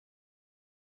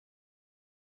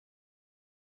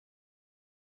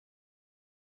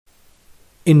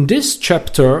In this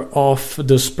chapter of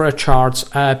the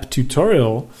Spreadcharts app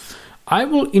tutorial, I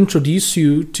will introduce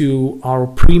you to our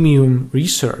premium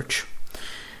research.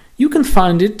 You can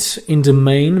find it in the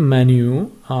main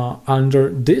menu under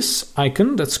this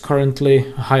icon that's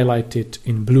currently highlighted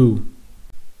in blue.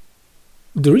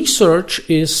 The research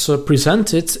is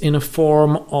presented in a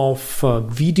form of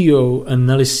video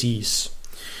analyses.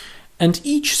 And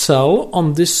each cell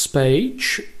on this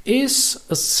page is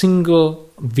a single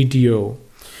video.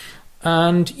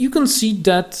 And you can see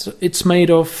that it's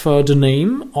made of the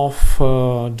name of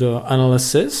the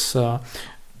analysis,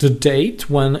 the date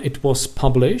when it was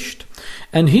published.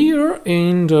 And here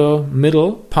in the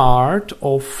middle part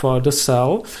of the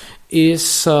cell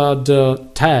is the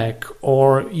tag,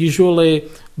 or usually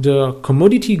the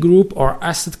commodity group or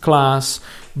asset class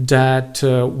that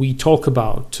we talk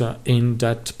about in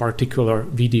that particular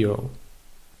video.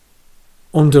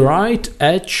 On the right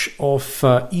edge of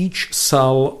each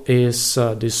cell is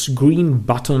this green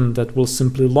button that will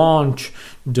simply launch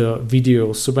the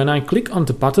video. So when I click on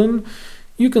the button,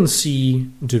 you can see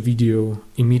the video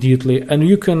immediately, and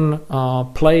you can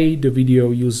play the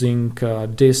video using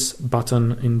this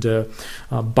button in the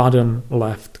bottom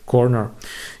left corner.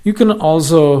 You can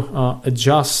also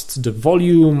adjust the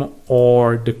volume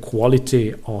or the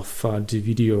quality of the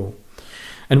video.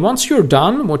 And once you're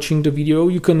done watching the video,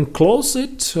 you can close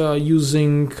it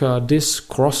using this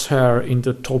crosshair in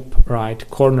the top right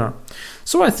corner.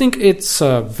 So I think it's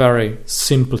very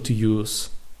simple to use.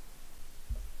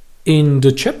 In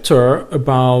the chapter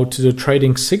about the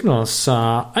trading signals,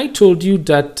 I told you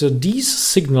that these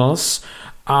signals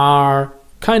are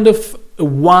kind of a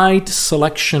wide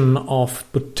selection of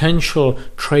potential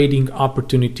trading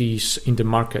opportunities in the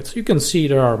market. You can see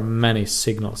there are many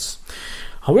signals.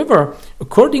 However,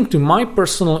 according to my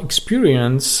personal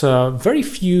experience, very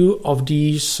few of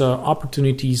these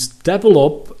opportunities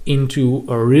develop into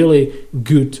a really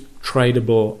good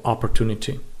tradable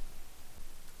opportunity.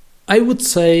 I would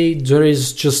say there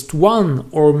is just one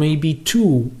or maybe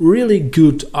two really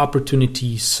good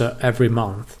opportunities every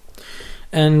month.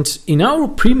 And in our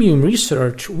premium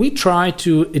research, we try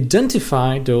to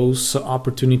identify those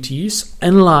opportunities,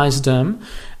 analyze them,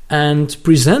 and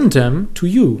present them to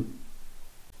you.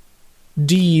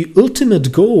 The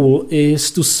ultimate goal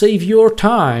is to save your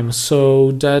time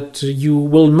so that you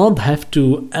will not have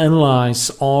to analyze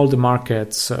all the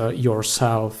markets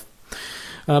yourself.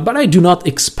 But I do not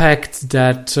expect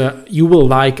that you will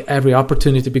like every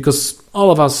opportunity, because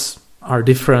all of us are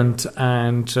different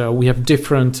and we have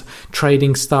different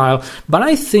trading style. But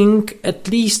I think at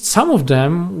least some of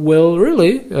them will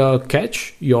really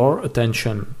catch your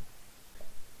attention.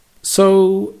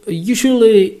 So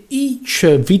usually each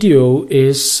video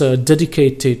is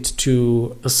dedicated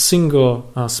to a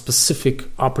single specific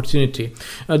opportunity.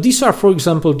 These are, for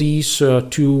example, these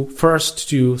first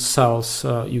two cells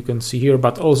you can see here,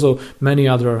 but also many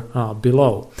other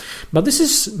below. But this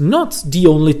is not the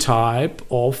only type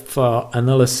of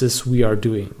analysis we are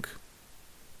doing.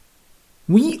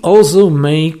 We also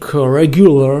make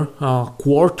regular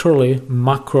quarterly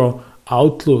macro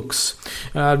outlooks.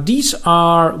 These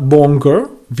are longer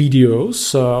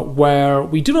videos where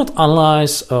we do not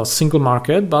analyze a single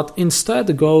market, but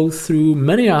instead go through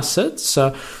many assets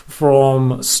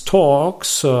from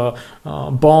stocks,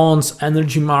 bonds,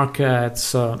 energy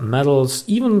markets, metals,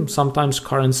 even sometimes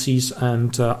currencies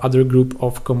and other group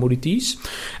of commodities.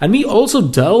 And we also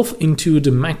delve into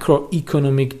the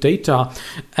macroeconomic data,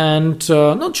 and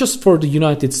not just for the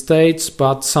United States,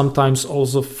 but sometimes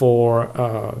also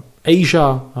for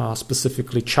Asia,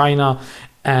 specifically China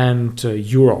and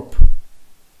Europe.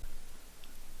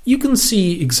 You can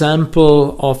see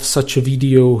example of such a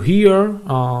video here.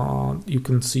 You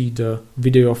can see the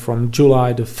video from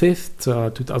July the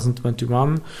 5th,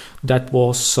 2021. That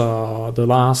was the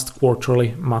last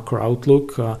quarterly macro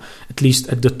outlook, at least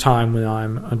at the time when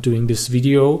I'm doing this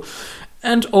video.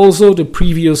 And also the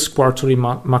previous quarterly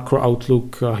macro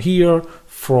outlook here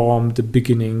from the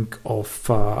beginning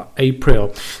of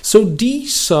April. So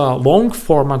these long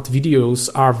format videos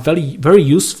are very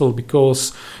useful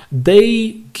because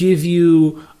they give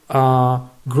you a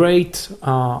great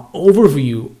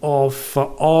overview of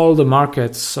all the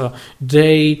markets.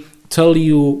 They tell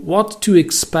you what to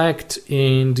expect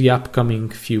in the upcoming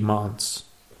few months.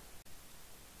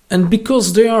 And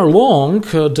because they are long,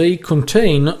 they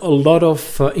contain a lot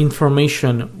of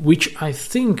information, which I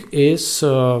think is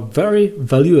very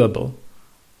valuable.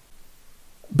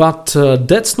 But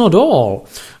that's not all.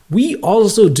 We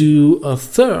also do a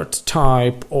third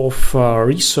type of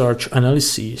research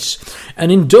analysis.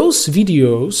 And in those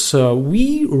videos,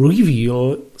 we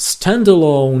reveal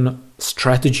standalone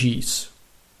strategies.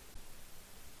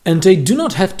 And they do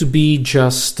not have to be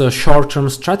just short-term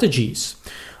strategies.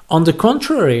 On the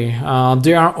contrary,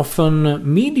 they are often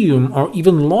medium or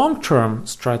even long-term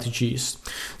strategies.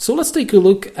 So let's take a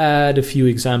look at a few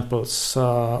examples,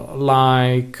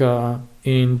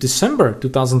 in December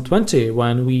 2020,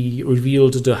 when we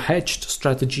revealed the hedged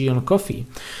strategy on coffee.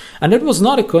 And it was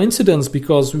not a coincidence,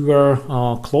 because we were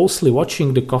closely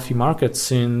watching the coffee market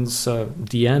since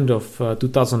the end of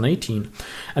 2018.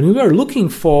 And we were looking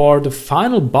for the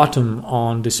final bottom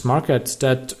on this market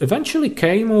that eventually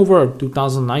came over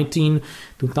 2019,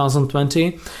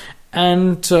 2020.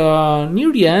 And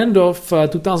near the end of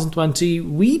 2020,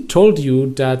 we told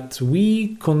you that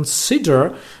we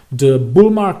consider the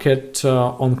bull market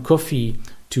on coffee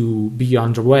to be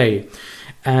underway,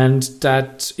 and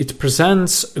that it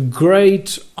presents a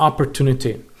great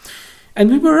opportunity. And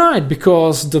we were right,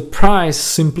 because the price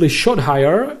simply shot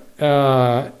higher.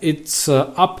 It's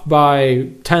up by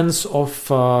tens of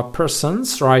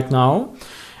percents right now.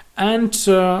 And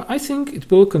I think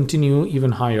it will continue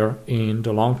even higher in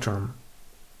the long term.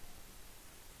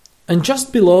 And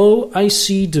just below, I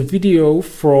see the video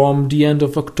from the end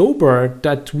of October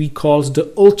that we called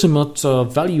the ultimate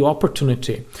value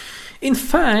opportunity. In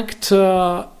fact,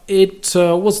 it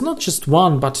was not just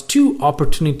one, but two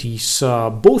opportunities,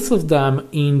 both of them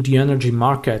in the energy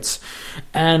markets.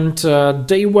 And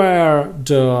they were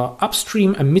the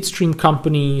upstream and midstream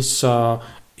companies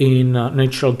in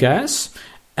natural gas,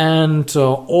 and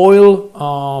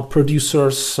oil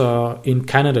producers in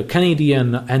Canada,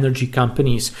 Canadian energy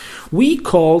companies. We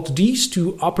called these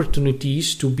two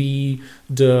opportunities to be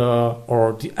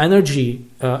the energy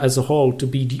as a whole to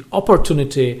be the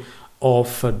opportunity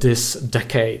of this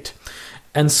decade.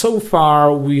 And so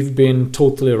far we've been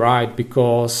totally right,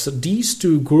 because these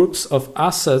two groups of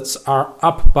assets are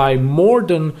up by more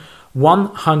than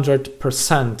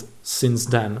 100% since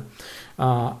then.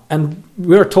 And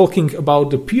we're talking about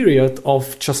the period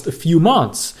of just a few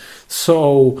months.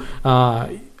 So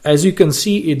as you can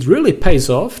see, it really pays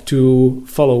off to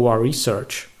follow our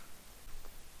research.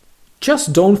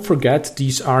 Just don't forget,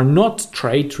 these are not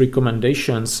trade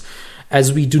recommendations,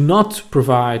 as we do not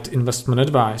provide investment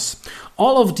advice.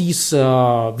 All of these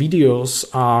videos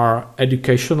are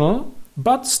educational,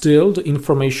 but still the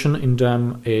information in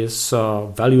them is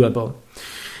valuable.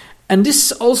 And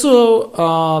this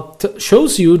also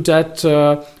shows you that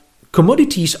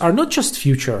commodities are not just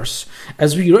futures,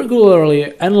 as we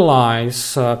regularly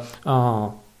analyze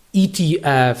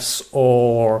ETFs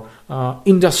or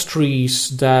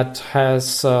industries that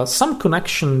has some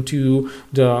connection to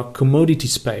the commodity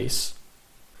space.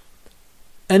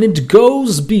 And it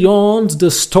goes beyond the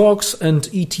stocks and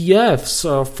ETFs.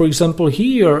 For example,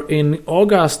 here in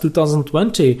August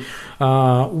 2020,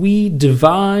 we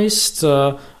devised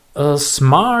a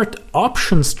smart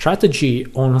option strategy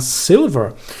on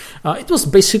silver. It was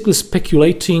basically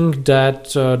speculating that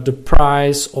the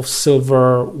price of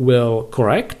silver will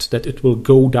correct, that it will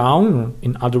go down,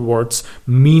 in other words,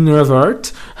 mean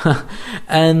revert.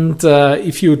 And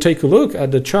if you take a look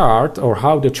at the chart, or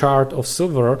how the chart of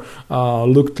silver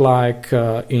looked like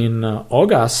in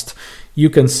August, you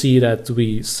can see that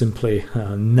we simply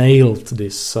nailed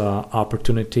this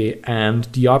opportunity, and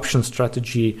the option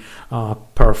strategy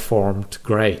performed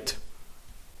great.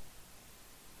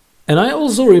 And I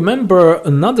also remember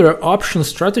another option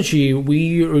strategy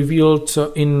we revealed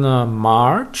in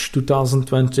March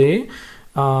 2020.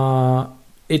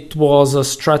 It was a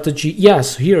strategy,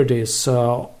 yes, here it is,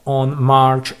 on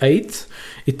March 8th.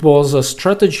 It was a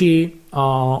strategy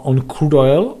on crude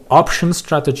oil, option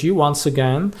strategy once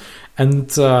again.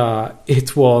 And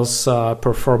it was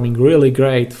performing really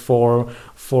great for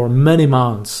many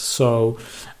months. So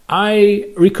I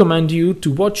recommend you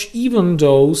to watch even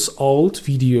those old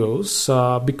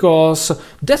videos, because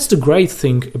that's the great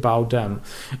thing about them.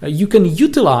 You can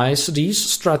utilize these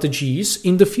strategies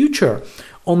in the future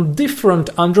on different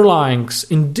underlyings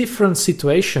in different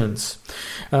situations.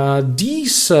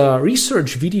 These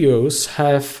research videos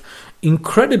have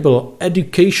incredible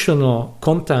educational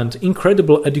content,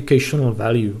 incredible educational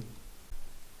value.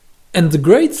 And the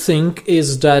great thing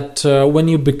is that when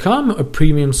you become a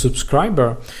premium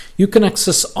subscriber, you can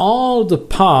access all the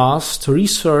past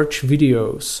research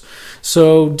videos.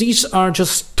 So these are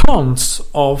just tons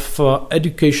of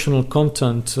educational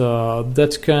content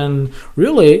that can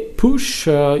really push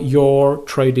your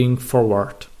trading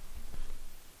forward.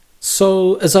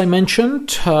 So, as I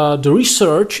mentioned, the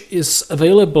research is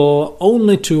available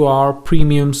only to our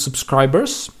premium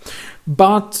subscribers.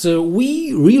 But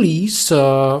we release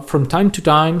from time to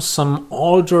time some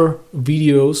older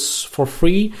videos for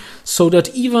free, so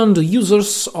that even the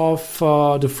users of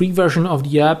the free version of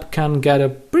the app can get a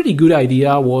pretty good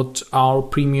idea what our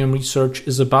premium research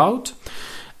is about.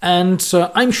 And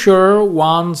I'm sure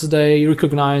once they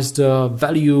recognize the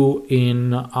value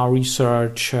in our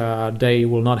research, they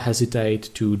will not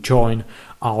hesitate to join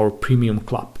our premium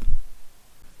club.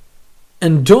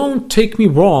 And don't take me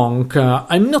wrong,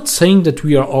 I'm not saying that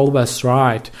we are always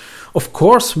right. Of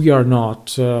course we are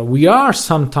not. We are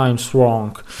sometimes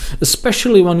wrong,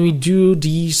 especially when we do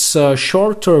these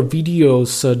shorter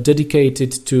videos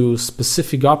dedicated to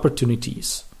specific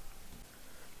opportunities.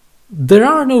 There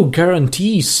are no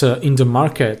guarantees in the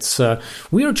markets.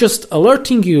 We are just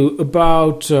alerting you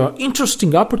about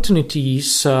interesting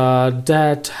opportunities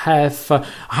that have a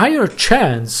higher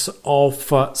chance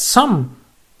of some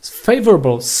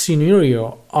favorable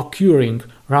scenario occurring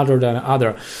rather than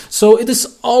other. So it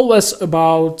is always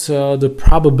about the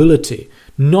probability,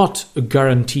 not a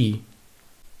guarantee.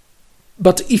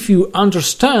 But if you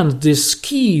understand this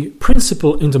key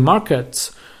principle in the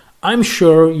markets, I'm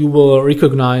sure you will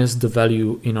recognize the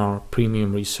value in our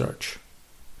premium research.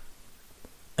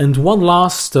 And one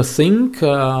last thing,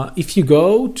 if you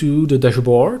go to the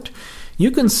dashboard, you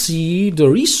can see the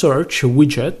research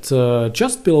widget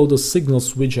just below the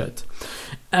signals widget.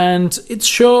 And it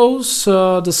shows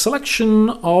the selection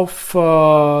of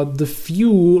the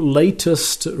few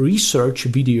latest research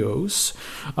videos,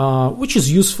 which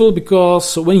is useful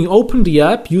because when you open the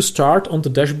app, you start on the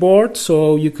dashboard,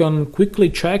 so you can quickly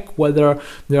check whether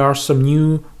there are some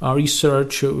new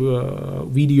research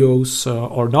videos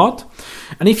or not.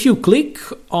 And if you click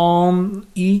on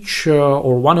each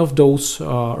or one of those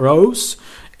rows,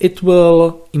 it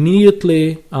will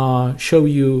immediately show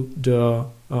you the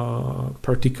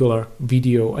particular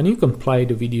video, and you can play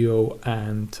the video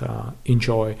and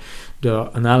enjoy the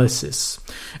analysis.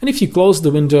 And if you close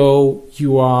the window,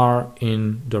 you are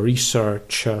in the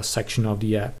research section of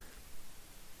the app.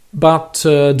 But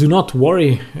do not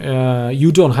worry,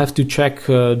 you don't have to check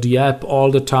the app all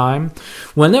the time.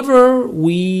 Whenever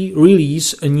we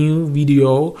release a new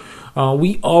video,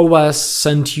 we always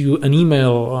send you an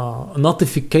email, a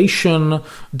notification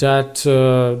that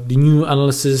the new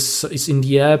analysis is in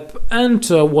the app and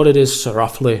what it is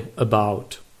roughly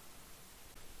about.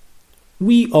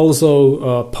 We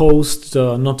also post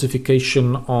the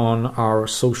notification on our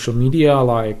social media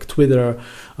like Twitter,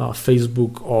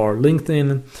 Facebook or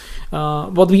LinkedIn,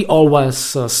 but we always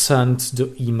send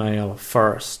the email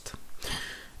first.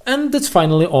 And that's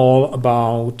finally all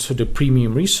about the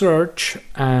premium research,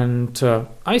 and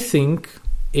I think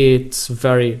it's a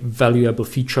very valuable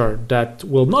feature that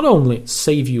will not only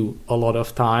save you a lot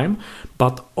of time,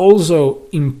 but also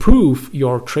improve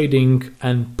your trading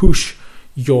and push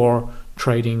your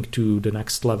trading to the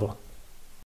next level.